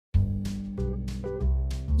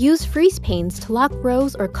Use freeze panes to lock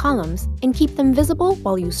rows or columns and keep them visible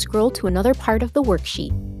while you scroll to another part of the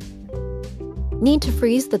worksheet. Need to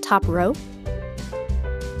freeze the top row?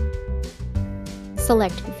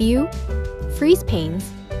 Select View, Freeze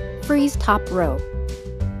Panes, Freeze Top Row.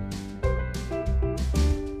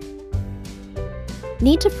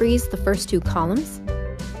 Need to freeze the first two columns?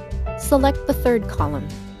 Select the third column.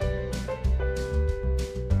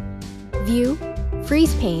 View,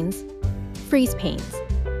 Freeze Panes, Freeze Panes.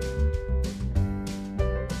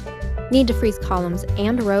 Need to freeze columns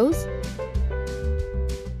and rows?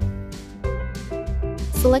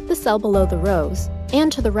 Select the cell below the rows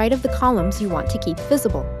and to the right of the columns you want to keep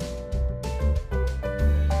visible.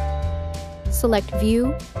 Select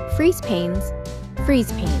View, Freeze Panes,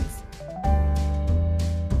 Freeze Panes.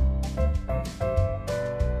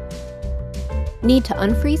 Need to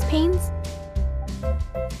unfreeze panes?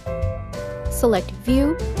 Select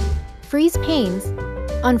View, Freeze Panes,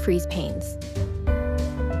 Unfreeze Panes.